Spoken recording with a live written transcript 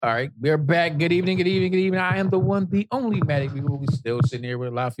All right, we're back. Good evening, good evening, good evening. I am the one, the only Matic B Mobley. Still sitting here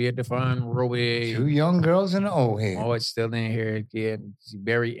with Lafayette, Define, Roby. 2 young girls and an old head. Oh, it's still in here again.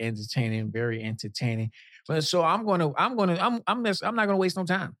 Very entertaining, very entertaining. But so I'm not gonna waste no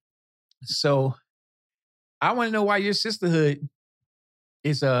time. So I want to know why your sisterhood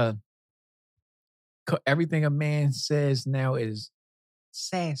is everything a man says now is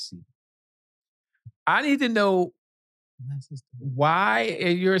sassy. I need to know why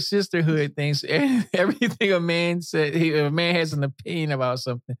your sisterhood thinks everything a man said, a man has an opinion about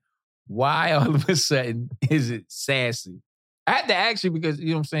something. Why all of a sudden is it sassy? I had to ask you because, you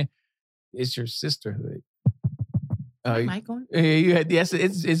know what I'm saying? It's your sisterhood. Mic on? Yes,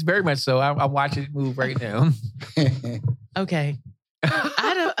 it's very much so. I'm watching it move right now. Okay.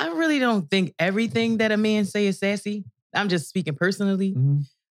 I really don't think everything that a man say is sassy. I'm just speaking personally. Mm-hmm.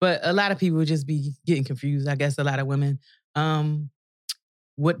 But a lot of people just be getting confused. I guess a lot of women.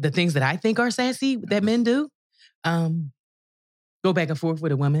 What the things that I think are sassy that men do, go back and forth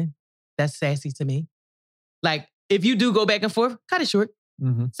with a woman. That's sassy to me. Like, if you do go back and forth, cut it short.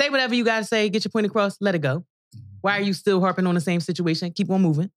 Mm-hmm. Say whatever you got to say. Get your point across. Let it go. Why are you still harping on the same situation? Keep on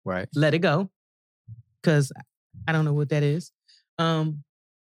moving. Right. Let it go. Because I don't know what that is.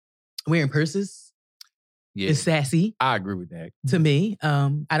 Wearing purses. Yeah. It's sassy. I agree with that. To me.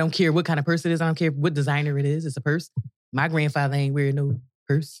 I don't care what kind of purse it is. I don't care what designer it is. It's a purse. My grandfather ain't wearing no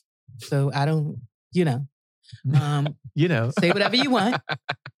purse. So I don't, say whatever you want.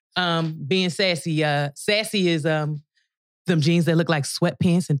 Being sassy. Sassy is them jeans that look like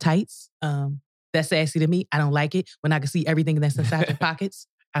sweatpants and tights. That's sassy to me. I don't like it when I can see everything that's inside your pockets.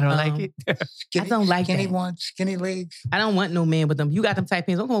 I don't like it. I don't like skinny that. ones, skinny legs. I don't want no man with them. You got them tight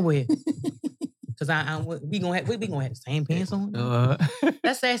pants. I'm going to wear it. Because we gonna have the same pants on.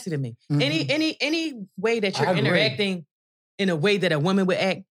 That's sassy to me. Mm-hmm. Any way that you're interacting in a way that a woman would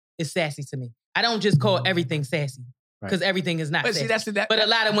act is sassy to me. I don't just call everything sassy because everything is not sassy. But a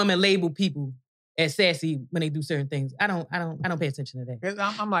lot of women label people as sassy when they do certain things. I don't pay attention to that. Because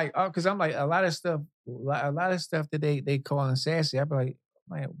I'm like a lot of stuff that they calling sassy. I'm like,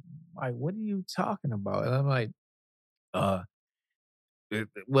 what are you talking about? And I'm like,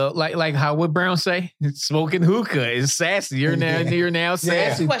 well, like how would Brown say? Smoking hookah is sassy. You're now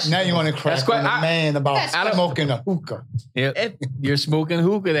sassy. Yeah. Now you want to crack on a man about smoking a hookah. Yeah, you're smoking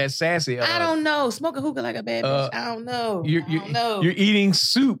hookah. That's sassy. I don't know. Smoking hookah like a bad bitch. I don't know. You're eating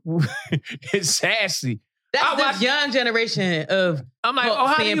soup. It's sassy. That's the young generation of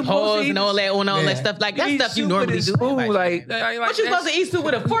how do you pause and all that that stuff. Like that stuff you normally do. Like, what you supposed to eat soup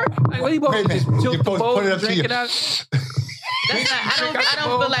with a fork? Like, what are you supposed to just tilt the bowl and drink it out? I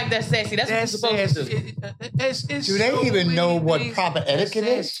don't feel like that's sassy. That's what you're supposed to do. Do they even know what proper etiquette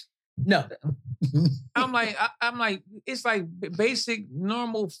is? No. I'm like, it's like basic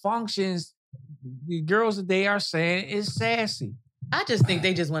normal functions. The girls that they are saying is sassy. I just think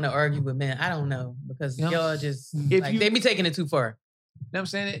they just want to argue with men. I don't know because y'all just they be taking it too far. You know what I'm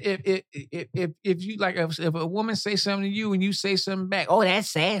saying? If you like, if a woman say something to you and you say something back, oh, that's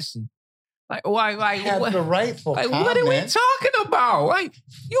sassy. Like, have the right for comment. What are we talking about? Like,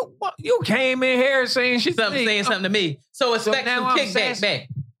 you came in here saying something to me. So expect some kickback back.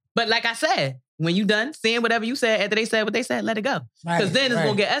 But like I said, when you done saying whatever you said after they said what they said, let it go. Because then it's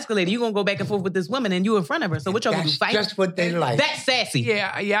gonna get escalated. You're gonna go back and forth with this woman and you in front of her. So what y'all gonna do? Fight? Just what they like. That's sassy.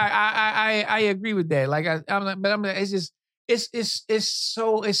 Yeah. I agree with that. Like it's just. It's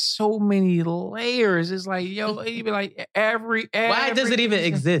so many layers. It's like, even like every why does it even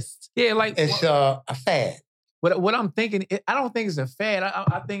exist? Yeah, like it's a fad. What I'm thinking, I don't think it's a fad.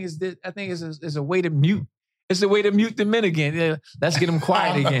 I think it's a way to mute. It's a way to mute the men again. Yeah, let's get them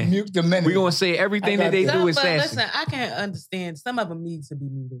quiet again. Mute the men. We're gonna say everything that they do is sassy. Listen, I can't understand. Some of them need to be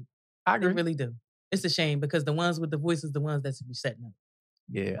muted. I agree. They really do. It's a shame because the ones with the voices, the ones that should be setting up.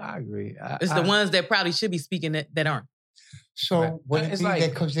 Yeah, I agree. It's the ones that probably should be speaking that aren't. So what is that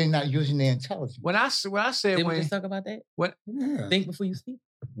because they're not using their intelligence? When I said did we just talk about that? What? Yeah. Think before you speak.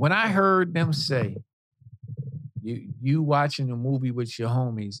 When I heard them say, "You watching a movie with your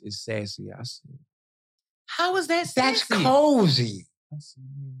homies is sassy," I said, "How is that sassy? That's cozy."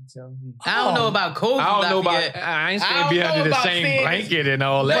 I don't know about cozy. I ain't saying be under the same blanket and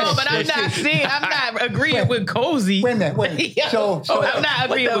all that. No, but I'm not agreeing with cozy. Wait a minute. So I'm not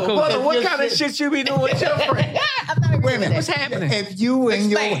agreeing with cozy. What kind of shit you be doing with your friend? I'm not Wait a minute. What's happening? If you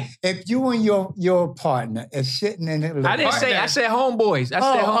and your partner is sitting in it, I didn't say. I said homeboys. I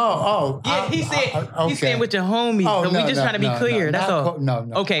said homeboys. Yeah, he said he's saying with your homies. So we just trying to be clear. That's all. No.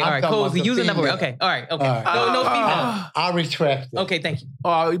 Okay, all right. Cozy. Use another word. Okay, all right. Okay. No female. I retract it. Okay, thank you.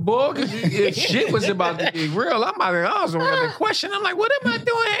 Oh, boy, if shit was about to be real, I was on the question. I'm like, what am I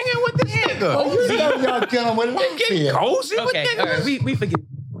doing hanging with this nigga? Oh, you know y'all dealing with life here. Cozy. Okay, all right. We forget.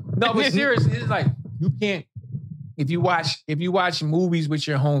 No, but seriously, it's like you can't. If you watch movies with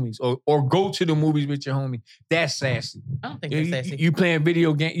your homies or go to the movies with your homies, that's sassy. I don't think that's sassy. You playing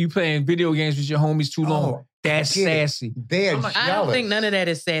video games with your homies too long. That's sassy. They're jealous. I don't think none of that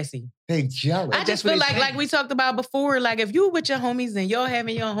is sassy. They jealous. I just feel like we talked about before, like if you with your homies and y'all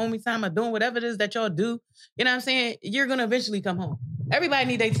having your homie time or doing whatever it is that y'all do, you know what I'm saying? You're gonna eventually come home. Everybody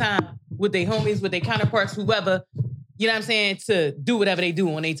need their time with their homies, with their counterparts, whoever, you know what I'm saying, to do whatever they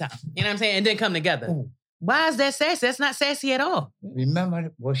do on their time. You know what I'm saying? And then come together. Ooh. Why is that sassy? That's not sassy at all.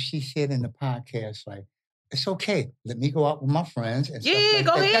 Remember what she said in the podcast, like, it's okay. Let me go out with my friends. And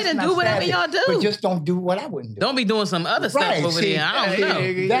go that. ahead and do whatever y'all do. But just don't do what I wouldn't do. Don't be doing some other stuff over there. I don't know.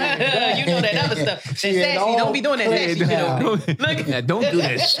 You know that other stuff. That sassy. Don't be doing that sassy shit over there. Now, don't do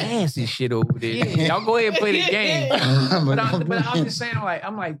that sassy shit over there. Y'all go ahead and play the game. but I'm just saying,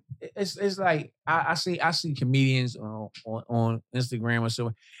 I'm like, it's like I see comedians on Instagram or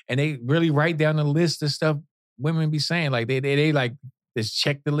so, and they really write down a list of stuff women be saying. Like they like, just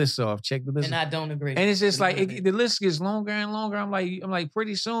check the list off. And I don't agree. And it's just like the list gets longer and longer. I'm like,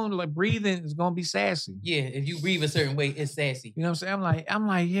 pretty soon, like breathing is gonna be sassy. Yeah, if you breathe a certain way, it's sassy. You know what I'm saying? I'm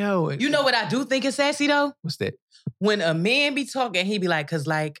like, yo. You know what I do think is sassy though? What's that? When a man be talking, he be like, cause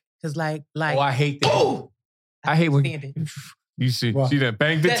like. Oh, I hate that. Oh, I hate when you see she done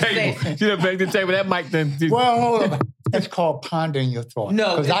banged the table. Sassy. She done banged the table. That mic done. Well, hold on. That's called pondering your thoughts.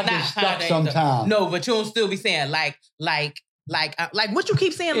 No, because I get stuck sometimes. No, but you don't still be saying like what you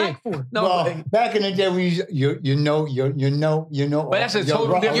keep saying like for? No, well, back in the day, you know. But that's a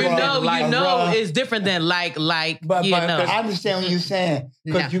total different. You know is different than like. But I understand what you're saying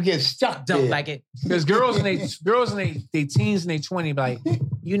because you get stuck. Don't like it because girls in they teens and they 20 like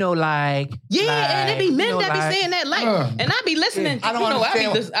like and it be men that be saying that and I be listening. I don't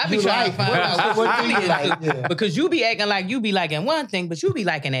understand. I be trying to find out what you like because you be acting like you be liking one thing, but you be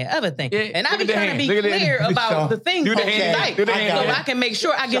liking that other thing, and I be trying to be clear about the things you like. So I can make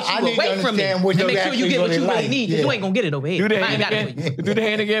sure I get you away from it and make sure you get what you really need. You ain't gonna get it over here. Do the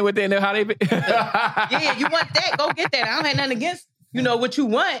hand again with that. How they? Yeah, you want that? Go get that. I don't have nothing against. You know what you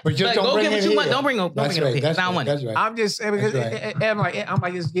want, but just go get what you want. Don't bring it over here. I don't want it. Right. I'm just because I'm like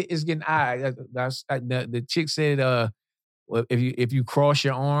it's getting odd. The chick said, if you cross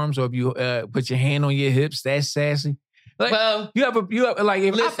your arms or if you put your hand on your hips, that's sassy. Like, well, you have like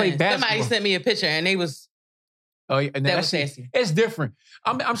if I play basketball. Somebody sent me a picture and they was. Oh, yeah, that was sassy. It's different.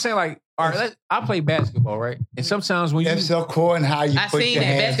 I'm saying like, all right, I play basketball, right? And sometimes when that's so cool and how you put your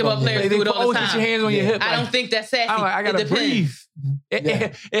hands basketball players do it all the time. Put your hands on your hip. I don't think that's sassy. I gotta breathe.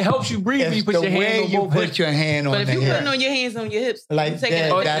 It helps you breathe when you put your hands on both hips. Put your hand on the hip. But if you putting on your hands on your hips, like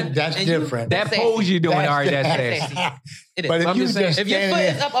that's different. That pose you're doing, all right, that's sassy. It is. But if your foot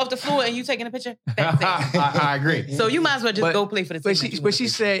is up off the floor and you taking a picture, that's sassy. I agree. So you might as well just go play for the team. But she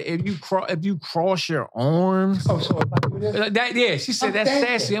said if you cross your arms, so if I do this, she said that's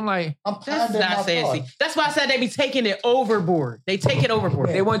sassy. I'm like, that's not sassy. That's why I said they be taking it overboard. They take it overboard.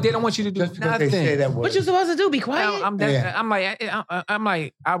 They don't want you to do nothing. They say that what you supposed to do? Be quiet. I'm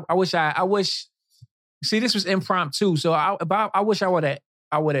like, I wish. See, this was impromptu, so I wish I would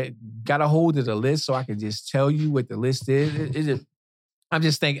have got a hold of the list so I could just tell you what the list is. I'm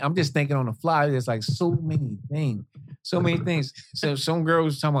just thinking on the fly. There's like so many things. So some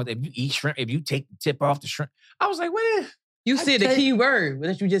girls talking about if you eat shrimp, if you take the tip off the shrimp. I was like, what? You said the key word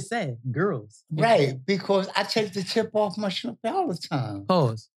that you just said, girls. Right, because I take the tip off my shrimp all the time.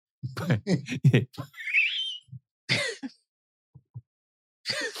 Pause.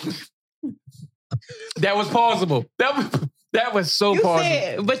 That was plausible. That was so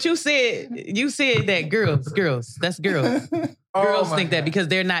plausible. But you said that girls. That's girls. Girls think that because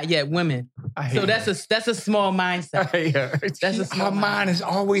they're not yet women. So that's a small mindset. My mind is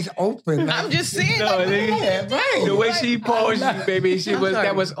always open. I'm just saying. Right. The way she paused you, baby,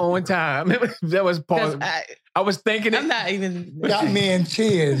 that was on time. That was paused. I was thinking I'm not even got me in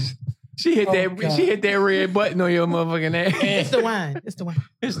tears. She hit that red button on your motherfucking ass. It's the wine.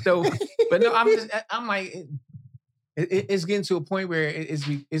 But no, I'm like, it's getting to a point where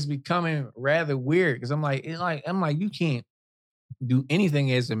it's becoming rather weird because I'm like, you can't do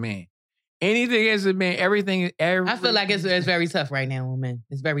anything as a man. Everything. I feel like it's very tough right now, woman.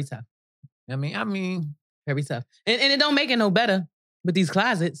 It's very tough. I mean, Very tough. And it don't make it no better with these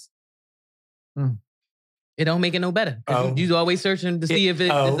closets. It don't make it no better. You always searching to see if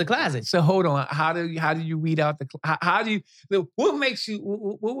it's a closet. So hold on. How do you weed out the? How do you? What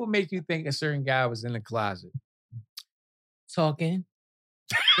would make you think a certain guy was in the closet? Talking,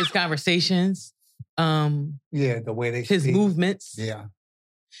 his conversations, the way they his speak. movements,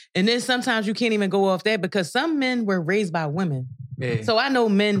 and then sometimes you can't even go off that because some men were raised by women. Yeah. So I know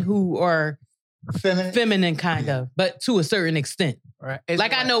men who are feminine kind of, but to a certain extent. Right.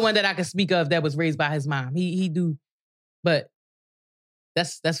 Like I know one that I can speak of that was raised by his mom. He do, but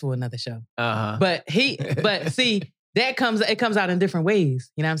that's for another show. But see, it comes out in different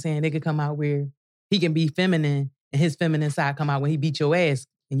ways. You know what I'm saying? It could come out where he can be feminine and his feminine side come out when he beat your ass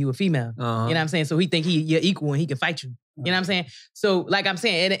and you a female. You know what I'm saying? So he think you're equal and he can fight you. You know what I'm saying? So like I'm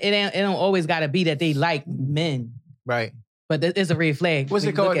saying, it don't always gotta be that they like men. Right. But it's a red flag. What's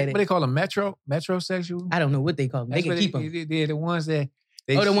it called? What they call them? Metrosexual? I don't know what they call them. They can keep them. They're the ones that...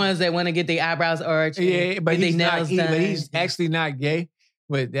 the ones that want to get their eyebrows arched. Yeah, but he's actually not gay.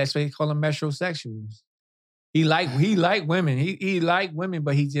 But that's what they call them, metrosexuals. He like women. He like women,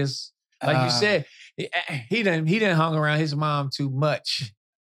 but he just, like you said, he done hung around his mom too much.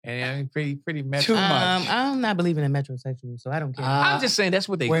 And I mean, pretty metro. Too much. I'm not believing in metrosexuals, so I don't care. I'm just saying that's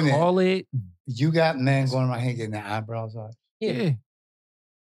what they call it. You got men going around here getting their eyebrows arched. Yeah.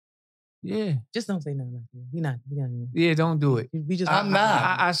 Just don't say nothing like that. We not. Yeah, don't do it. We just. I'm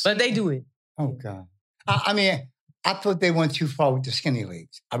not. But they do it. Oh God. I mean, I thought they went too far with the skinny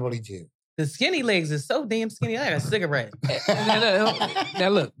legs. I really did. The skinny legs is so damn skinny. Like a cigarette. Now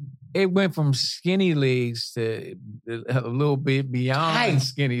look, it went from skinny legs to a little bit beyond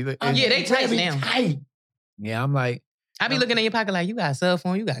skinny. Yeah, they tight now. Tight. Yeah, I'm like. I be looking in your pocket like, you got a cell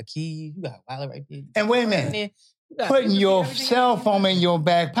phone, you got keys, you got a wallet right there. And wait a minute. Putting your cell phone in your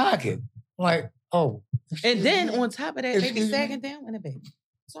back pocket. Like, and then on top of that, they be sagging down in the back.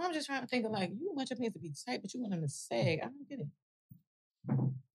 So I'm just trying to think of like, you want your pants to be tight, but you want them to sag. I don't get it.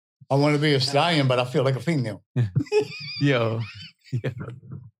 I want to be a stallion, but I feel like a female. Yo,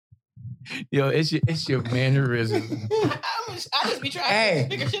 it's your mannerism. I just be trying to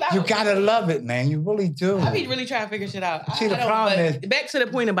figure shit out. You gotta love it, man. You really do. I be really trying to figure shit out. See, the problem is... Back to the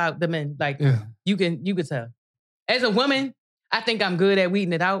point about the men. Like, you can tell. As a woman, I think I'm good at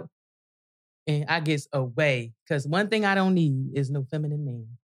weeding it out. And I get away. Because one thing I don't need is no feminine man.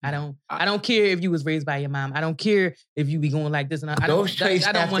 I don't care if you was raised by your mom. I don't care if you be going like this. And those traits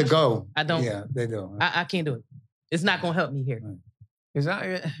have to go. I don't. Yeah, they do. I can't do it. It's not going to help me here. Right. Cause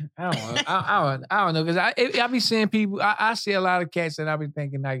I don't know. Cause I be seeing people. I see a lot of cats that I be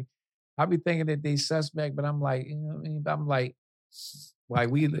thinking that they suspect, but I'm like, you know what I mean? I'm like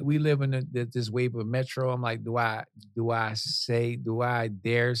we live in this wave of metro. I'm like, do I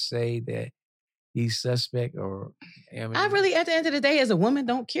dare say that he's suspect or? I really, at the end of the day, as a woman,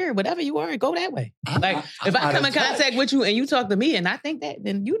 don't care. Whatever you are, go that way. Like if I come in contact with you and you talk to me and I think that,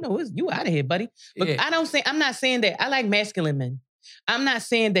 then you know you out of here, buddy. But I'm not saying that. I like masculine men. I'm not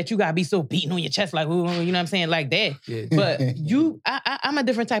saying that you gotta be so beating on your chest like, ooh, you know what I'm saying, like that. Yeah. But I'm a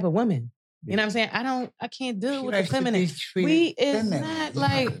different type of woman. You know what I'm saying? I can't deal with the feminine.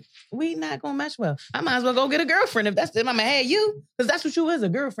 We not gonna mesh well. I might as well go get a girlfriend if I'm gonna have you, because that's what you is, a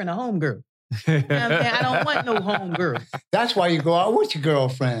girlfriend, a home girl. You know what I'm saying? I don't want no home girl. That's why you go out with your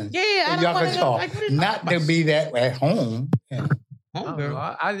girlfriend. Yeah, I don't want to talk. Like, not to be that at home. Yeah. I'm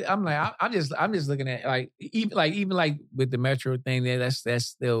just looking at even like with the metro thing there. That's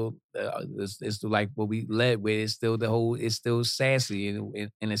still it's still like what we led with. It's still sassy in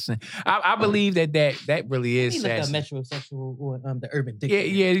a sense. I believe that really is sassy. Like a metrosexual or the urban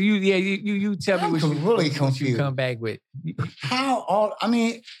dictionary. You tell me what you come back with.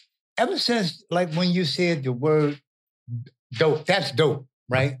 Ever since like when you said the word dope, that's dope,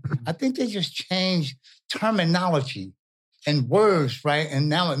 right? I think they just changed terminology and words, right? And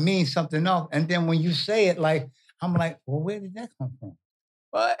now it means something else. And then when you say it, like, I'm like, well, where did that come from?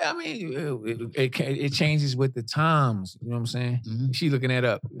 Well, I mean, it changes with the times. You know what I'm saying? Mm-hmm. She looking that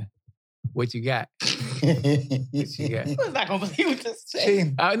up. What you got? What you got? I was not going to believe what this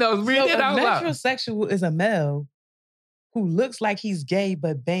said. I know, read it out loud. A metrosexual is a male who looks like he's gay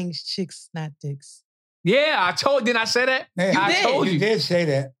but bangs chicks, not dicks. Yeah, didn't I say that? Hey, I told you. You did say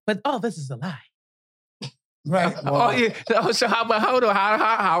that. But this is a lie. Right. Well, so how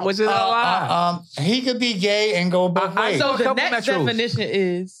was it a lie? He could be gay and go both ways. So the next definition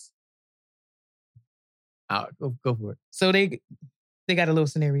is... Go for it. So they got a little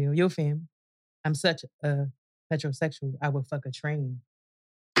scenario. Yo, fam, I'm such a metrosexual, I would fuck a train.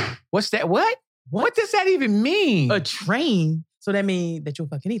 What's that? What? What does that even mean? A train? So that means that you'll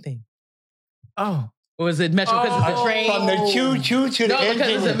fuck anything. Oh. Or is it metro because it's a train? From the choo-choo to the engine. No,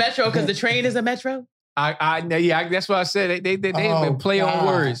 because it's a metro, because the train is a metro? Yeah, that's what I said. They play on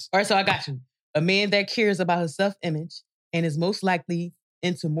words. All right, so I got you. A man that cares about his self-image and is most likely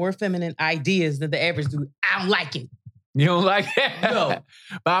into more feminine ideas than the average dude. I don't like it. You don't like that? No.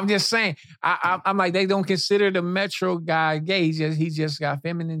 But I'm just saying, I'm like, they don't consider the metro guy gay. He just got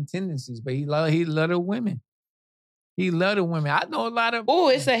feminine tendencies, but he love the women. He love the women. I know a lot of... Oh,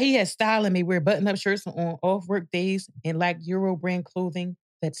 it said he has style and may wear button-up shirts on off-work days and like Euro brand clothing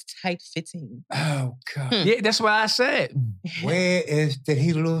that's tight-fitting. Oh, God. Yeah, that's what I said. Did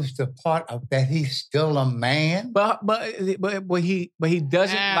he lose the part of that he's still a man? But he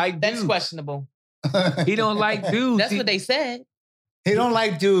doesn't like dudes. That's questionable. He don't like dudes. That's what they said. He don't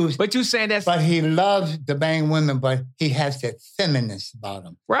like dudes. But you saying that's... But he loves to bang women, but he has that feminist about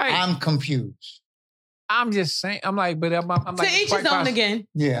him. Right. I'm confused. I'm just saying. I'm like, but I'm like... To each his own again.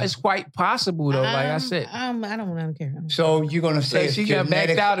 Yeah. It's quite possible, though, like I said. I don't care. So you're going to say she got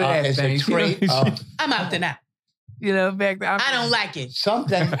backed out of that thing. A trait I'm out there now. You know, back out. I don't like it.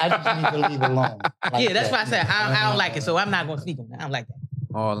 Something I just need to leave alone. Like that's why I said I don't like it, so I'm not going to speak on that. I don't like that.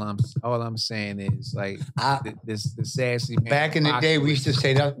 All I'm saying is like the sassy man. Back in the day, we used to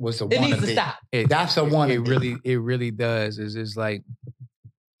say that was a wannabe. It needs to stop. That's a wannabe. It really does. It's just like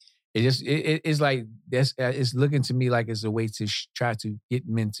it's like it's looking to me like it's a way to try to get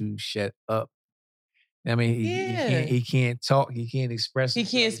men to shut up. I mean, he can't talk. He can't express. He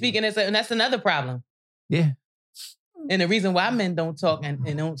can't speak, and that's another problem. Yeah. And the reason why men don't talk and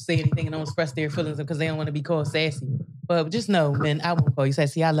don't say anything and don't express their feelings is because they don't want to be called sassy. But just know, man, I won't call you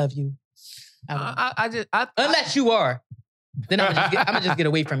sassy. I love you. Unless you are, then I'm gonna just get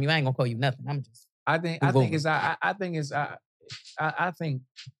away from you. I ain't gonna call you nothing. I think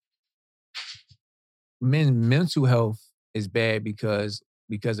men's mental health is bad because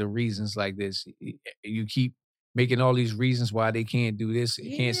of reasons like this. You keep making all these reasons why they can't do this,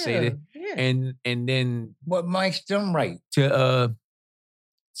 can't say that. Yeah. And then what makes them right? To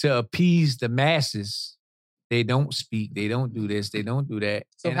appease the masses, they don't speak, they don't do this, they don't do that.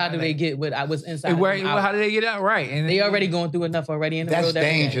 So how do they get what I was inside? How do they get out? Right. And they already going through enough already in the world. That's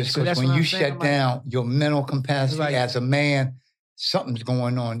dangerous because when you shut down your mental capacity as a man, something's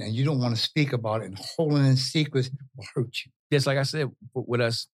going on and you don't want to speak about it, and holding in secrets will hurt you. Just like I said, with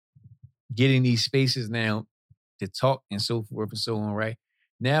us getting these spaces now to talk and so forth and so on, right?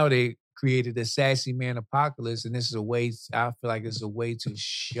 Now they created a sassy man apocalypse, and this is a way, I feel like it's a way to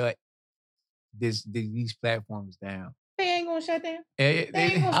shut these platforms down. They ain't gonna shut down.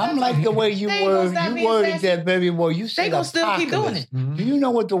 I'm like the way you worded that very well. You said they gonna still keep doing it. Mm-hmm. Do you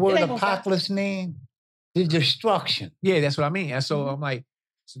know what the word apocalypse means? The destruction. Yeah, that's what I mean. And so I'm like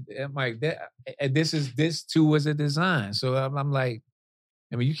that. This too was a design. So I'm like,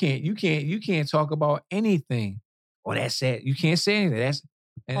 I mean, you can't talk about anything. Oh, that's sad. You can't say anything. That's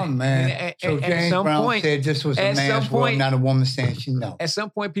man. So James Brown said this was a man's world, not a woman saying she knows. At some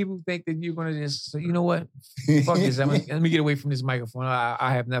point, people think that you're gonna just say, you know what? Fuck this. Let me get away from this microphone.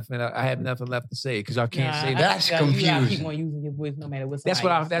 I have nothing left to say because y'all can't say that. That's confusing. You gotta keep on using your voice no matter what's. That's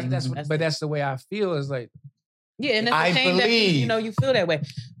the way I feel. Is like. Yeah, and it's a shame that you feel that way.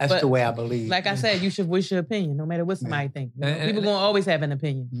 That's the way I believe. Like I said, you should voice your opinion, no matter what somebody thinks. People gonna always have an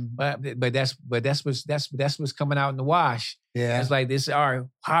opinion. But that's what's coming out in the wash. Yeah, it's like this. All right,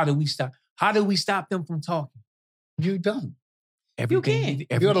 how do we stop them from talking? You don't. You can.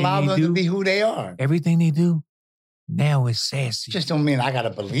 You allow them to be who they are. Everything they do now is sassy. Just don't mean I gotta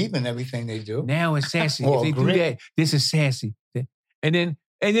believe in everything they do. Now it's sassy. If they do that, this is sassy. And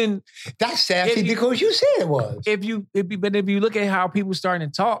then that's sassy because you said it was. If you look at how people starting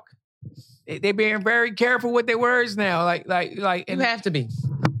to talk, they're being very careful with their words now. Like you have to be.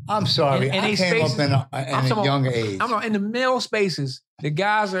 I'm sorry. I came up in a younger age. I'm in the male spaces. The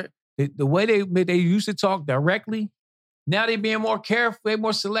guys are the way they used to talk directly. Now they being more careful, they're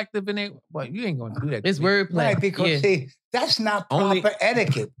more selective, and you ain't gonna do that. It's wordplay, right? Because see, that's not proper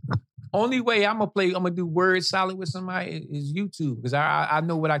etiquette. Only way I'm gonna do word solid with somebody is YouTube because I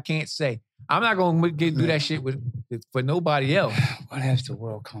know what I can't say. I'm not gonna do that shit for nobody else. What has the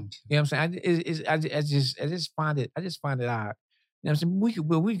world come to? You know what I'm saying? I just find it odd. You know what I'm saying?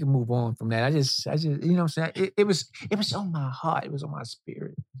 We can move on from that. I just you know what I'm saying? It was on my heart. It was on my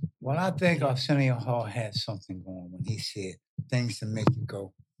spirit. Well, I think Arsenio Hall had something going when he said things to make you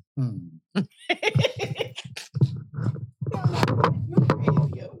go,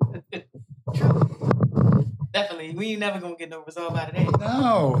 Definitely. We ain't never gonna get no result out of that.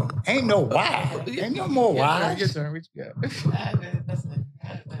 No. Ain't no why. Ain't no more why. Your turn. What you got?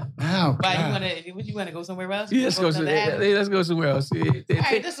 Oh, Oh, Why you wanna go somewhere else? Let's go somewhere else. All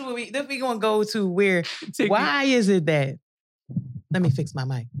right, this is what we gonna go to. Where? Why is it that? Let me fix my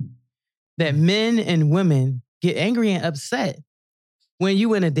mic. That men and women get angry and upset when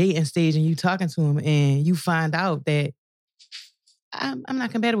you in a dating stage and you talking to them and you find out that I'm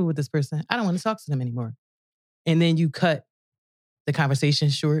not compatible with this person. I don't want to talk to them anymore. And then you cut the conversation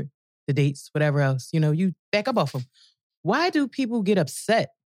short, the dates, whatever else. You back up off them. Why do people get upset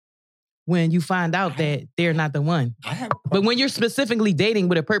when you find out that they're not the one? But when you're specifically dating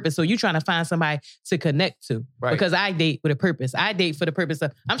with a purpose, so you're trying to find somebody to connect to. Right. Because I date with a purpose. I date for the purpose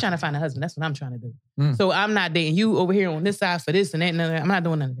of, I'm trying to find a husband. That's what I'm trying to do. So I'm not dating you over here on this side for this and that and that. I'm not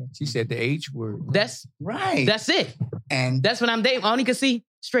doing none of that. She said the H word. That's right. That's it. And that's what I'm dating. I only can see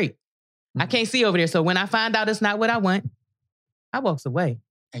straight. I can't see over there. So when I find out it's not what I want, I walks away.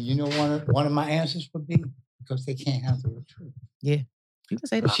 And you know one of my answers would be because they can't handle the truth. Yeah. You can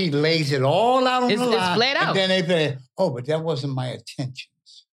say that. She lays it all out on the line. It's flat out. And then they say, but that wasn't my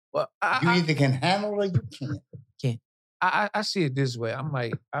intentions. Well, you either can handle it or you can't. Can't. I see it this way. I'm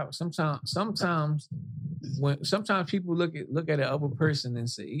like, sometimes people look at an other person and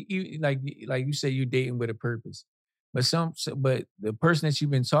say, like you say, you're dating with a purpose, but the person that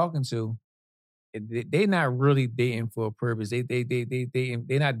you've been talking to, they're not really dating for a purpose. They're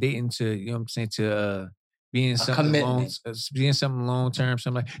not dating to being something long term,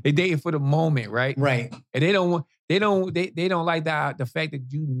 something like they dating for the moment, right? Right. And they don't like the fact that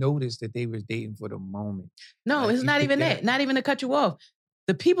you noticed that they was dating for the moment. No, it's not even that. Not even to cut you off.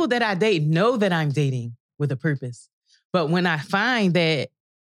 The people that I date know that I'm dating with a purpose. But when I find that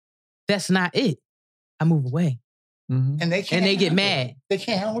that's not it, I move away. Mm-hmm. And they get mad. They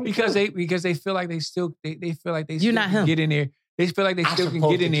can't handle it because they feel like they still You're not him. Get in there. They feel like they still can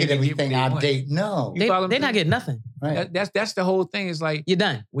get in there and everything I date. No, they're not getting nothing. Right. That's the whole thing. Is like you're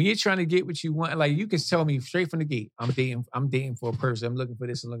done when you're trying to get what you want. Like you can tell me straight from the gate, I'm dating for a person. I'm looking for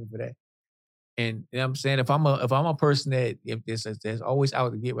this. I'm looking for that. And you know what I'm saying, if I'm a person that's always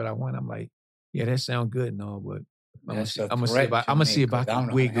out to get what I want, I'm like, yeah, that sounds good and all, but I'm gonna see if I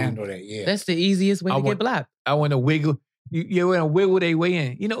can wiggle. Handle that. Yeah, that's the easiest way to get blocked. I want to wiggle. You want to wiggle their way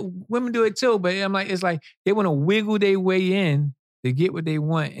in. Women do it too, but I'm like, it's like they want to wiggle their way in to get what they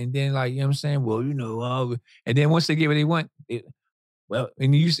want, and then like, you know what I'm saying? Well, and then once they get what they want,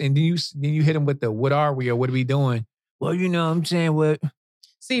 then you hit them with the what are we or what are we doing? Well, you know what I'm saying? What?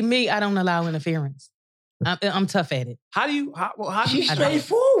 See, me, I don't allow interference. I'm tough at it. How do you? She's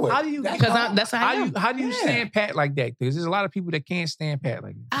straightforward. How do you? That's how I am. How do you stand pat like that? Because there's a lot of people that can't stand pat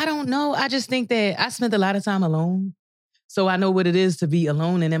like that. I don't know. I just think that I spent a lot of time alone, so I know what it is to be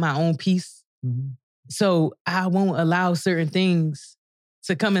alone and in my own peace. Mm-hmm. So I won't allow certain things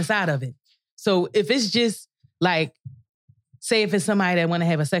to come inside of it. So if it's just like, say if it's somebody that want to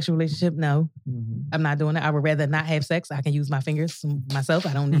have a sexual relationship, no, I'm not doing it. I would rather not have sex. I can use my fingers myself.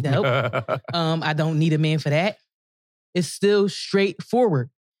 I don't need help. I don't need a man for that. It's still straightforward.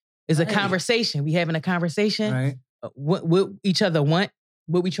 It's a conversation. We having a conversation. Right. What each other want,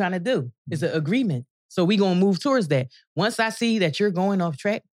 what we trying to do. It's an agreement. So we going to move towards that. Once I see that you're going off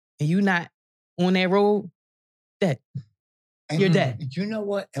track and you not on that road, you're dead. You know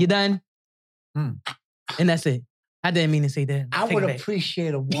what? You're done. And that's it. I didn't mean to say that. I would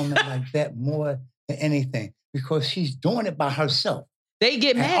appreciate a woman like that more than anything because she's doing it by herself. They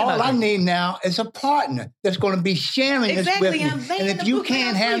get mad. All I need now is a partner that's going to be sharing this with me. And if you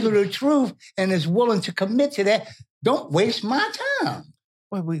can't handle the truth and is willing to commit to that, don't waste my time.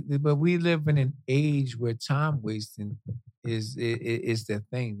 But we live in an age where time wasting is the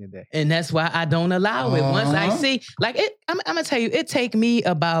thing today, and that's why I don't allow it. Once I see, like it, I'm gonna tell you, it take me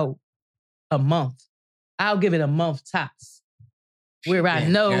about a month. I'll give it a month tops, where I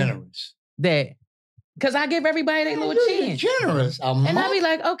know that because I give everybody their little chance. Generous, and I'll be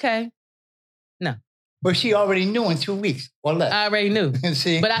like, okay, no. But she already knew in 2 weeks or less. I already knew,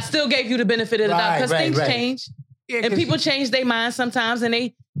 see? But I still gave you the benefit of the doubt because things change. Yeah, and people change their minds sometimes, and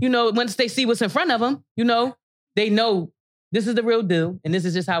they, once they see what's in front of them, they know this is the real deal, and this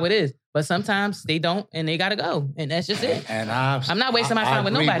is just how it is. But sometimes they don't, and they gotta go, and that's just it. And I'm not wasting my time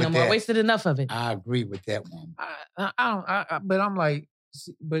with nobody no more. I wasted enough of it. I agree with that one. But I'm like,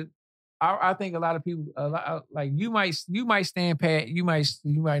 I think a lot of people, like you might stand pat, you might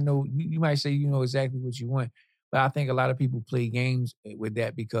know, you might say you know exactly what you want, but I think a lot of people play games with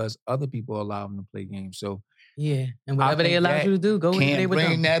that because other people allow them to play games. So. Yeah, and whatever they allow you to do, go can't with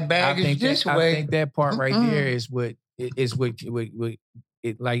bring that baggage this way. I think that part right there is what it's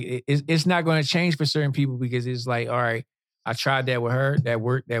not going to change for certain people because it's like, all right, I tried that with her, that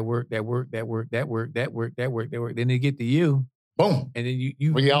worked. Then they get to you. Boom. And then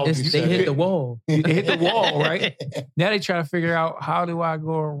you they hit the wall. You hit the wall, right? Now they try to figure out how do I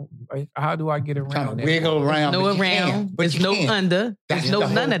get around? Trying to wiggle around. There's no around. There's no under. There's no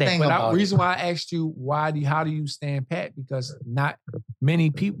none of that. But the reason why I asked you how do you stand pat? Because not many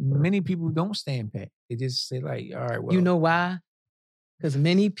people don't stand pat. They just say like, all right, well. You know why? Because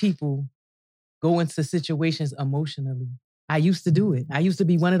many people go into situations emotionally. I used to do it. I used to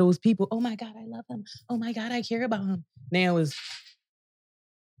be one of those people. Oh my God, I love him. Oh my God, I care about him. Now is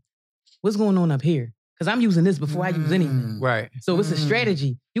what's going on up here? Because I'm using this before I use anything. Right. So it's a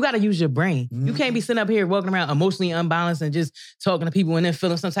strategy. You got to use your brain. You can't be sitting up here walking around emotionally unbalanced and just talking to people and then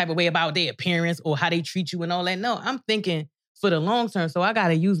feeling some type of way about their appearance or how they treat you and all that. No, I'm thinking for the long term. So I got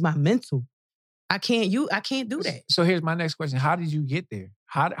to use my mental. I can't do that. So here's my next question. How did you get there?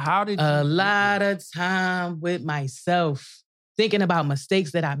 How did you a lot of time with myself, thinking about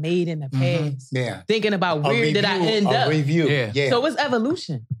mistakes that I made in the past. Yeah. Thinking about where did I end up. Review. Yeah. So it's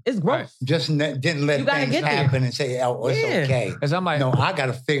evolution. It's growth. Right. Just didn't let things happen and say, oh, it's okay. Because I'm like, no, I got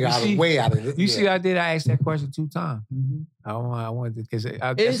to figure out a way out of it. You see, I asked that question 2 times. I wanted to, because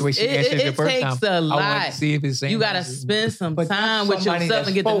that's the way she answered it the first time. It takes a lot. I wanted to see if it's same. You got to spend some time with yourself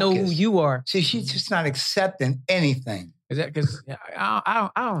and get to know who you are. See, she's just not accepting anything. Is that because I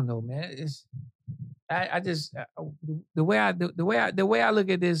don't know, man. It's I just the way I look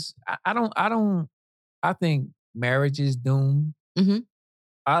at this, I think marriage is doomed. Mm-hmm.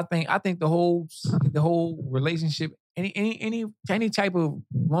 I think the whole relationship, any type of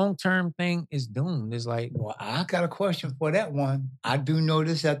long-term thing is doomed. It's like, well, I got a question for that one. I do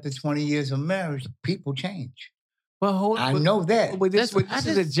notice after 20 years of marriage, people change. Well, I know that. But this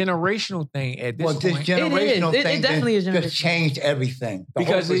is a generational thing at this point. This generational thing it definitely is just changed everything.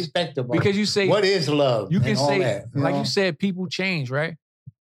 Because you say, what is love? You can say, that, like you said, people change, right?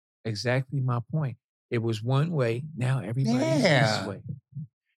 Exactly my point. It was one way. Now everybody's this way.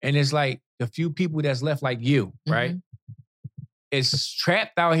 And it's like the few people that's left like you, right? It's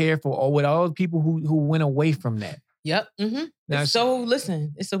trapped out here with all the people who went away from that. Yep. Mm-hmm. Now, it's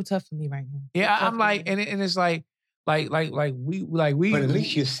so tough for me right now. Yeah, I'm like, and it's like we. But at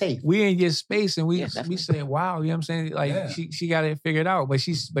least you're safe. We in your space, and we saying, wow, you know what I'm saying? Like she got it figured out, but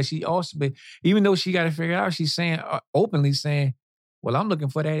she also, even though she got it figured out, she's saying openly saying, well, I'm looking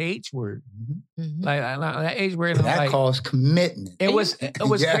for that H word, like that H word. That calls commitment. It was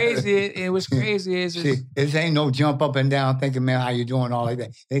crazy. It was crazy. It ain't no jump up and down thinking, man, how you doing? All like that.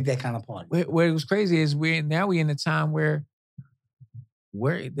 It ain't that kind of party. What it was crazy is we in a time where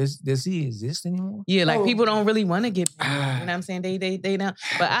does he exist anymore? Yeah, like people don't really want to get married. You know what I'm saying? They don't.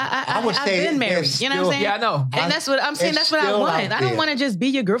 But I've been married. You know what I'm saying? Yeah, I know. And that's what I'm saying. That's what I want. I don't want to just be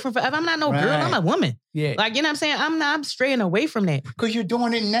your girlfriend forever. I'm not no girl. I'm a woman. Yeah. Like, you know what I'm saying? I'm straying away from that. Because you're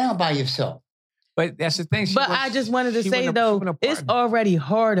doing it now by yourself. But that's the thing. I just wanted to say, though, it's already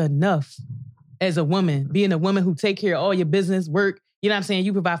hard enough as a woman, being a woman who take care of all your business, work. You know what I'm saying?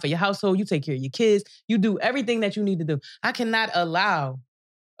 You provide for your household. You take care of your kids. You do everything that you need to do. I cannot allow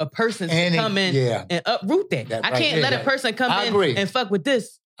a person to come in and uproot that. I can't let a person come in and fuck with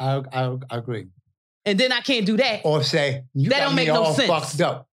this. I agree. And then I can't do that. Or say, that don't make no sense. Fucked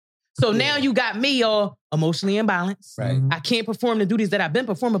up. So now you got me all emotionally imbalanced. Right. I can't perform the duties that I've been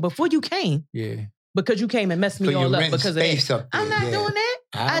performing before you came. Yeah. Because you came and messed me all up because of that. I'm not doing that.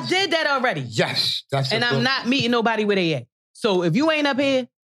 I did that already. Yes. And I'm not meeting nobody where they at. So if you ain't up here,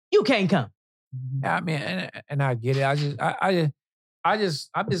 you can't come. I mean, and I get it. I'm just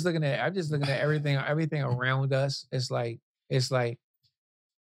looking at everything around us.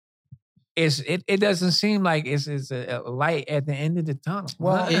 It doesn't seem like it's a light at the end of the tunnel.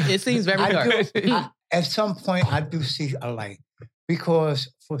 Well, it seems very dark. At some point, I do see a light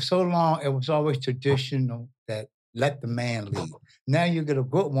because for so long it was always traditional that let the man lead. Now you get a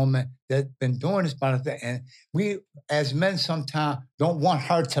good woman that's been doing this by the thing, and we as men sometimes don't want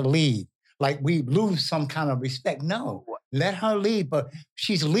her to lead. Like we lose some kind of respect. No, let her lead, but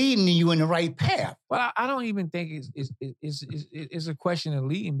she's leading you in the right path. Well, I don't even think it's a question of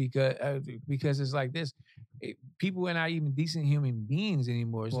leading because it's like this. People are not even decent human beings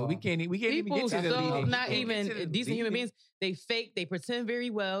anymore, so we can't even get to the leading. Not even decent human beings. They fake. They pretend very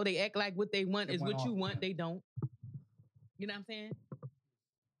well. They act like what they want is what you want. They don't. You know what I'm saying?